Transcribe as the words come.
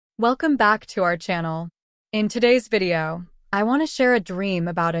Welcome back to our channel. In today's video, I want to share a dream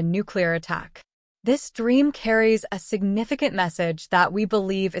about a nuclear attack. This dream carries a significant message that we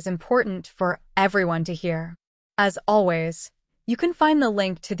believe is important for everyone to hear. As always, you can find the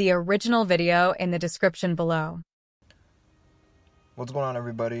link to the original video in the description below. What's going on,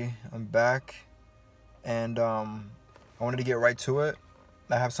 everybody? I'm back, and I wanted to get right to it.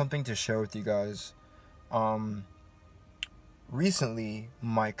 I have something to share with you guys. Recently,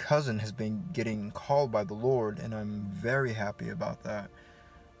 my cousin has been getting called by the Lord, and I'm very happy about that.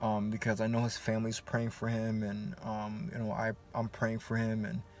 Because I know his family's praying for him, and I'm praying for him,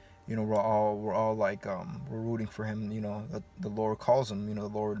 and we're all like we're rooting for him. The Lord calls him. The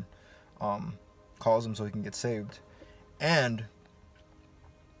Lord calls him so he can get saved. And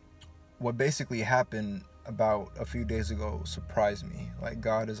what basically happened about a few days ago surprised me. Like,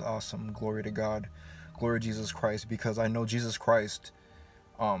 God is awesome. Glory to God. Glory to Jesus Christ, because I know Jesus Christ,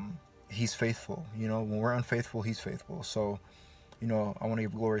 he's faithful. When we're unfaithful, he's faithful. So, I want to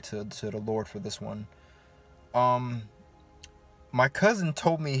give glory to the Lord for this one. My cousin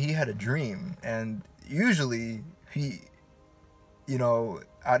told me he had a dream, and usually he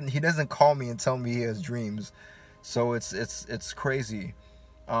doesn't call me and tell me he has dreams. So it's crazy.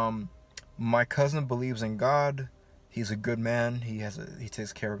 My cousin believes in God. He's a good man. He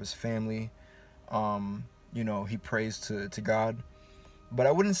takes care of his family. He prays to God, but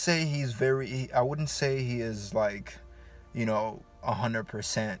I wouldn't say he is like,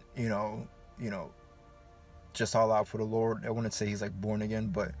 100%, just all out for the Lord. I wouldn't say he's like born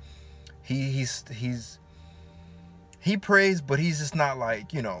again, but he prays, but he's just not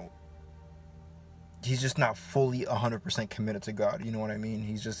like, he's just not fully 100% committed to God. You know what I mean?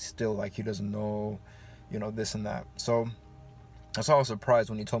 He's just still like, he doesn't know, this and that. So that's why I was surprised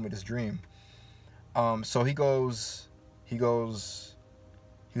when he told me this dream. So he was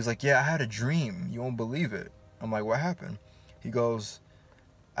like, yeah, I had a dream. You won't believe it. I'm like, what happened? He goes,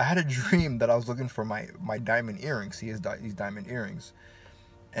 I had a dream that I was looking for my diamond earrings. He has these diamond earrings.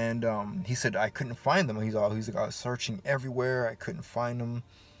 And he said I couldn't find them. He's like, I was searching everywhere. I couldn't find them.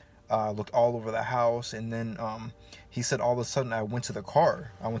 Looked all over the house. And then he said all of a sudden I went to the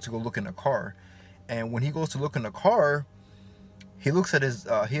car. I went to go look in the car. And when he goes to look in the car, he looks at his,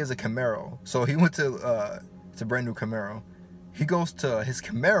 he has a Camaro. So he went to, it's a brand new Camaro. He goes to his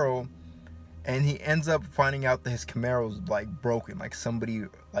Camaro, and he ends up finding out that his Camaro's like broken. Like somebody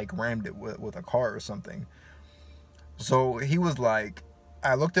like rammed it with a car or something. So he was like,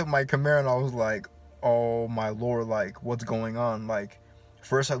 I looked at my Camaro and I was like, oh my Lord, like what's going on? Like,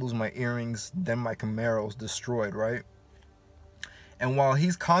 first I lose my earrings, then my Camaro's destroyed, right? And while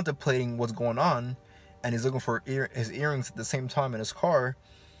he's contemplating what's going on, and he's looking for his earrings at the same time in his car,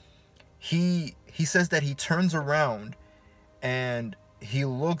 he says that he turns around and he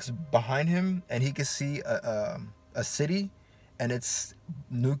looks behind him, and he can see a city, and it's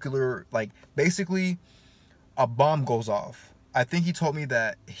nuclear. Like, basically a bomb goes off. I think he told me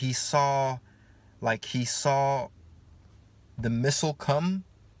that he saw the missile come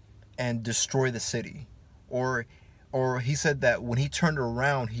and destroy the city, or he said that when he turned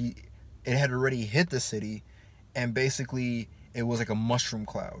around, it had already hit the city, and basically it was like a mushroom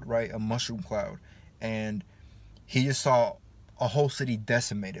cloud, right? A mushroom cloud. And he just saw a whole city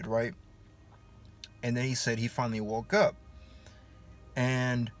decimated, right? And then he said he finally woke up.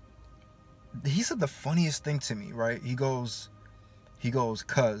 And he said the funniest thing to me, right? He goes,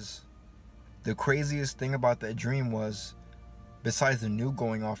 cuz the craziest thing about that dream was, besides the nuke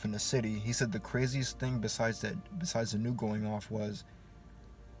going off in the city, he said the craziest thing besides the nuke going off was,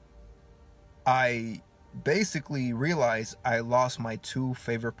 I basically realized I lost my two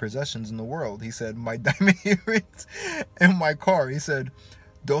favorite possessions in the world. He said my diamond earrings and my car. He said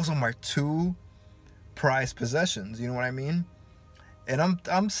those are my two prized possessions. You know what I mean? And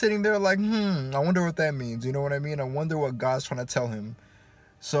I'm sitting there like, I wonder what that means. You know what I mean? I wonder what God's trying to tell him.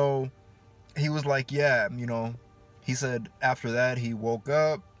 So he was like, yeah, he said after that he woke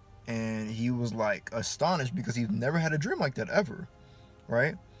up and he was like astonished because he's never had a dream like that ever,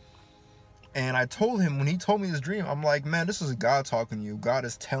 right? And I told him, when he told me this dream, I'm like, man, this is God talking to you. God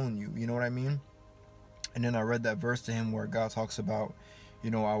is telling you, you know what I mean? And then I read that verse to him where God talks about, I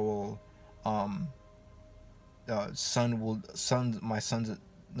will, I'll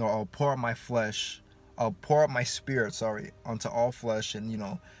pour out my flesh, I'll pour out my spirit, onto all flesh,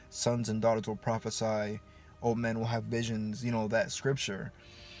 and, sons and daughters will prophesy, old men will have visions, that scripture.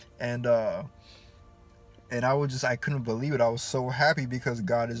 And I couldn't believe it. I was so happy because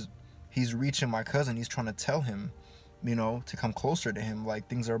he's reaching my cousin. He's trying to tell him, to come closer to him. Like,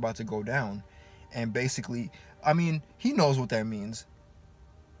 things are about to go down. And basically, I mean, he knows what that means.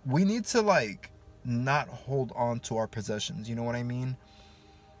 we need to like not hold on to our possessions. You know what I mean?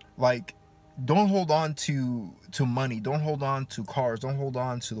 Like, don't hold on to money. Don't hold on to cars. Don't hold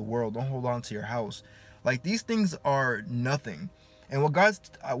on to the world. Don't hold on to your house. Like, these things are nothing. And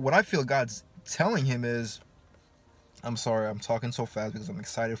what I feel God's telling him is, I'm sorry, I'm talking so fast because I'm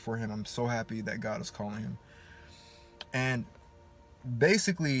excited for him. I'm so happy that God is calling him. And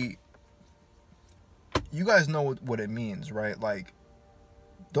basically, you guys know what it means, right? Like,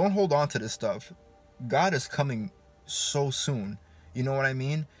 don't hold on to this stuff. God is coming so soon. You know what I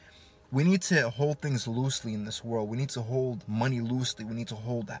mean? We need to hold things loosely in this world. We need to hold money loosely. We need to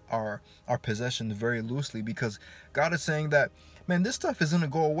hold our possessions very loosely, because God is saying that, man, this stuff is going to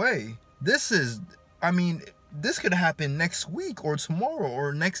go away. This could happen next week or tomorrow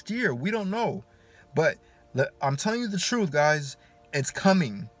or next year. We don't know. But I'm telling you the truth, guys. It's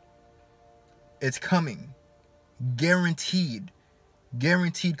coming. It's coming. Guaranteed.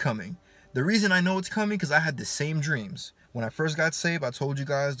 Guaranteed coming. The reason I know it's coming, because I had the same dreams. When I first got saved, I told you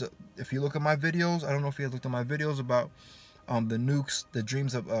guys that if you look at my videos, I don't know if you guys looked at my videos about the nukes, the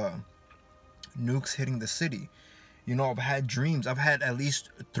dreams of nukes hitting the city. You know, I've had dreams. I've had at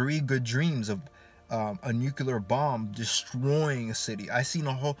least 3 good dreams of a nuclear bomb destroying a city. I seen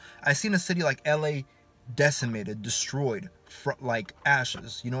a city like LA decimated, destroyed, like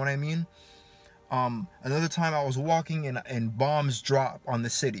ashes. You know what I mean? Another time I was walking and bombs drop on the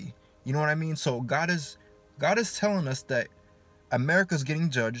city. You know what I mean? So God is telling us that America's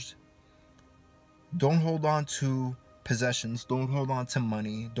getting judged. Don't hold on to possessions. Don't hold on to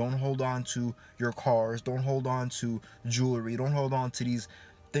money. Don't hold on to your cars. Don't hold on to jewelry. Don't hold on to these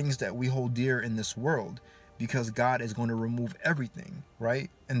things that we hold dear in this world, because God is going to remove everything, right?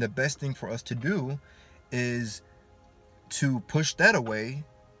 And the best thing for us to do is to push that away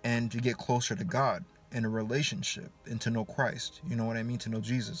and to get closer to God in a relationship and to know Christ. You know what I mean? To know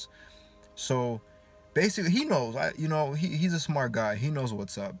Jesus. So basically, he knows. He's a smart guy. He knows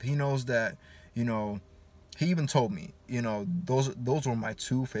what's up. He knows that, he even told me, those were my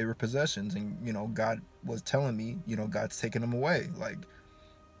 2 favorite possessions. And, God was telling me, God's taking them away. Like,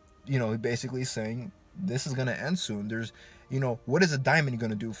 he basically saying, this is going to end soon. There's, what is a diamond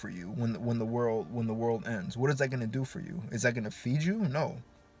going to do for you when the world ends? What is that going to do for you? Is that going to feed you? No.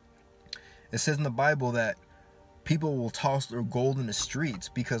 It says in the Bible that people will toss their gold in the streets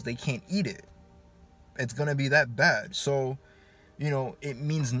because they can't eat it. It's going to be that bad. So, it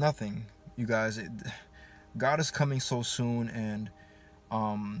means nothing, you guys. God is coming so soon, and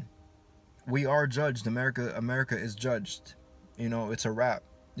we are judged. America is judged. It's a wrap.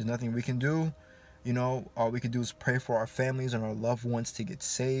 There's nothing we can do. All we can do is pray for our families and our loved ones to get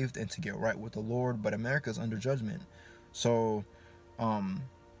saved and to get right with the Lord. But America's under judgment. So,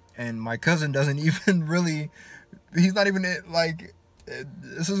 and my cousin doesn't even really, he's not even like,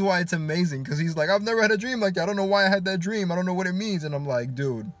 this is why it's amazing, because he's like, I've never had a dream like that. I don't know why I had that dream. I don't know what it means. And I'm like,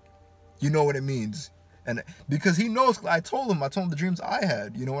 dude, you know what it means. And because he knows, I told him the dreams I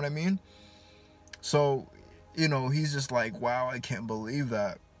had. You know what I mean? So, he's just like, wow, I can't believe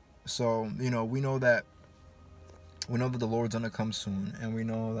that. So, we know that the Lord's gonna come soon, and we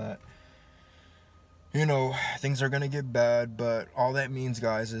know that, things are gonna get bad, but all that means,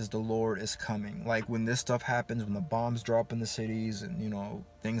 guys, is the Lord is coming. Like, when this stuff happens, when the bombs drop in the cities and,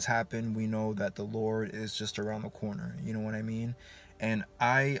 things happen, we know that the Lord is just around the corner. You know what I mean? And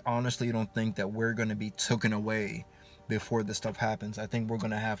I honestly don't think that we're gonna be taken away before this stuff happens. I think we're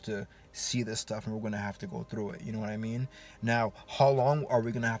gonna have to see this stuff, and we're gonna have to go through it. You know what I mean? Now, how long are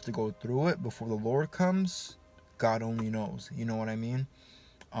we gonna have to go through it before the Lord comes? God only knows. You know what I mean?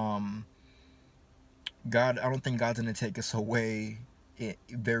 I don't think God's gonna take us away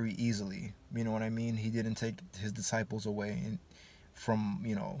very easily. You know what I mean? He didn't take his disciples away from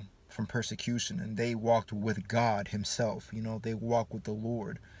persecution, and they walked with God himself. They walked with the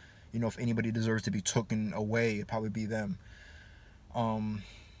Lord. If anybody deserves to be taken away, it'd probably be them.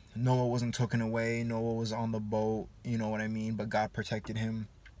 Noah wasn't taken away. Noah was on the boat. You know what I mean? But God protected him.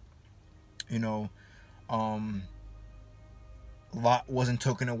 Lot wasn't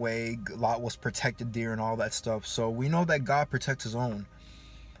taken away. Lot was protected there and all that stuff. So we know that God protects his own.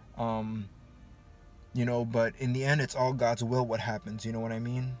 But in the end, it's all God's will what happens. You know what I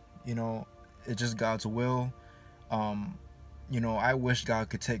mean? It's just God's will. I wish God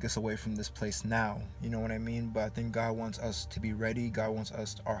could take us away from this place now. You know what I mean? But I think God wants us to be ready. God wants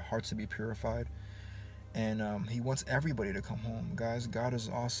our hearts to be purified. And he wants everybody to come home. Guys, God is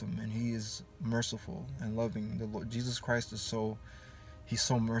awesome, and he is merciful and loving. The Lord Jesus Christ is he's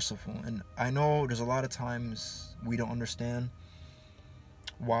so merciful. And I know there's a lot of times we don't understand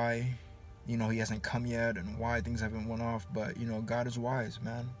why you know, he hasn't come yet and why things haven't went off. But, you know, God is wise,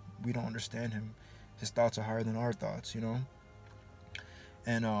 man. We don't understand him. His thoughts are higher than our thoughts, you know.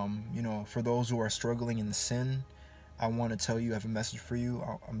 And, you know, for those who are struggling in sin, I want to tell you, I have a message for you.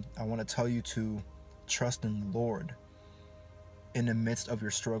 I want to tell you to trust in the Lord. In the midst of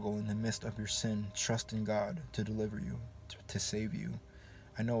your struggle, in the midst of your sin, trust in God to deliver you, to save you.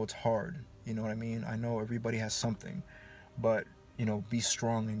 I know it's hard, you know what I mean? I know everybody has something, but, you know, be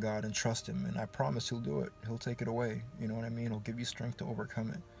strong in God and trust him, and I promise he'll do it. He'll take it away, you know what I mean? He'll give you strength to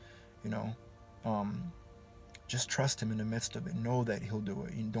overcome it, you know? Just trust him in the midst of it. Know that he'll do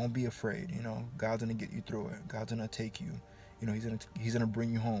it. Don't be afraid, you know? God's gonna get you through it. God's gonna take you. You know, he's gonna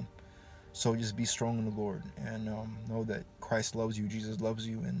bring you home. So just be strong in the Lord, and know that Christ loves you, Jesus loves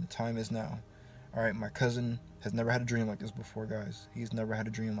you, and the time is now. All right, my cousin has never had a dream like this before, guys. He's never had a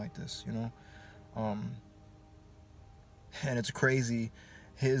dream like this, you know. And it's crazy.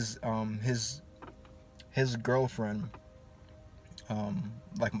 His girlfriend,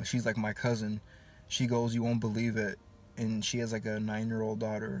 she's like my cousin. She goes, you won't believe it, and she has like a 9-year-old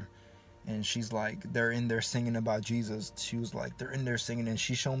daughter. And she's like, they're in there singing about Jesus. She was like, they're in there singing. And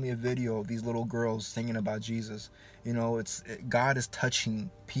she showed me a video of these little girls singing about Jesus. You know, God is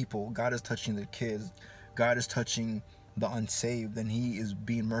touching people. God is touching the kids. God is touching the unsaved. And he is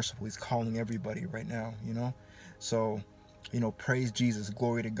being merciful. He's calling everybody right now, you know. So, you know, praise Jesus.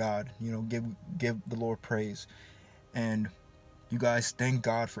 Glory to God. You know, give the Lord praise. And you guys, thank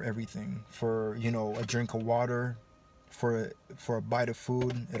God for everything. For, you know, a drink of water, for a bite of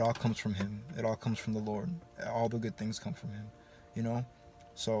food. It all comes from him. It all comes from the Lord. All the good things come from him, you know.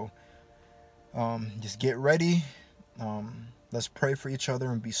 So just get ready. Let's pray for each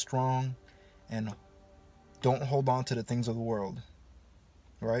other and be strong, and don't hold on to the things of the world.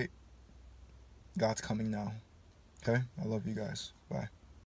 Right? God's coming now. Okay? I love you guys. Bye.